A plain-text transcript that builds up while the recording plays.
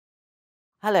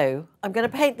Hello, I'm going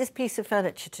to paint this piece of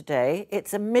furniture today.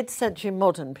 It's a mid-century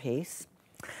modern piece.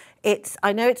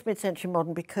 I know it's mid-century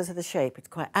modern because of the shape. It's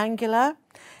quite angular.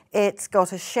 It's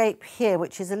got a shape here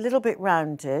which is a little bit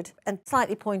rounded and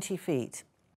slightly pointy feet.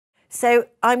 So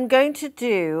I'm going to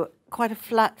do quite a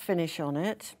flat finish on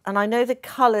it, and I know the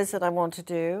colours that I want to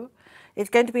do. It's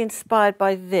going to be inspired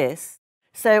by this.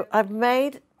 So I've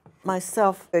made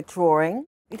myself a drawing.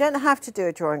 You don't have to do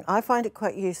a drawing. I find it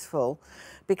quite useful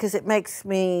because it makes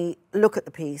me look at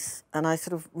the piece and I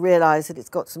sort of realise that it's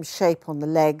got some shape on the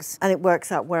legs and it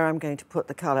works out where I'm going to put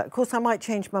the colour. Of course, I might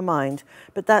change my mind,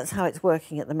 but that's how it's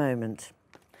working at the moment.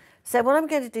 So what I'm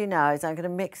going to do now is I'm going to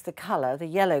mix the colour, the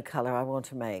yellow colour I want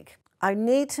to make. I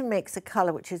need to mix a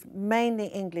colour which is mainly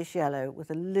English yellow with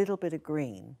a little bit of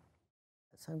green.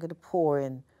 So I'm going to pour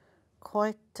in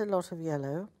quite a lot of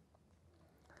yellow.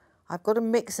 I've got to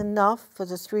mix enough for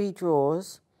the 3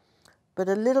 drawers, but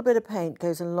a little bit of paint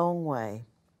goes a long way.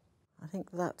 I think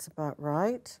that's about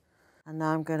right. And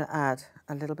now I'm going to add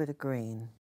a little bit of green.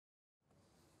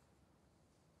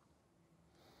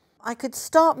 I could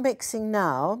start mixing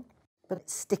now, but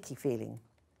it's sticky feeling.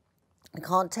 I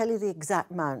can't tell you the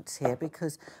exact amounts here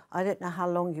because I don't know how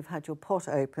long you've had your pot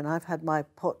open. I've had my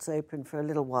pots open for a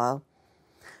little while.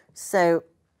 So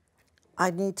I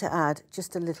need to add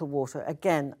just a little water.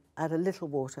 Again, add a little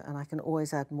water and I can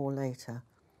always add more later.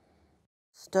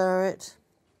 Stir it.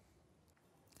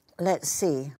 Let's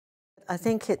see. I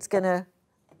think it's going to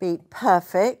be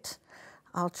perfect.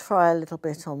 I'll try a little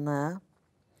bit on there.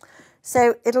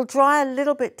 So it'll dry a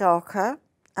little bit darker,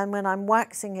 and when I'm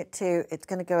waxing it too, it's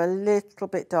going to go a little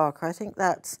bit darker. I think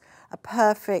that's a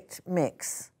perfect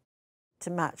mix to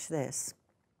match this.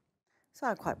 So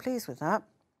I'm quite pleased with that.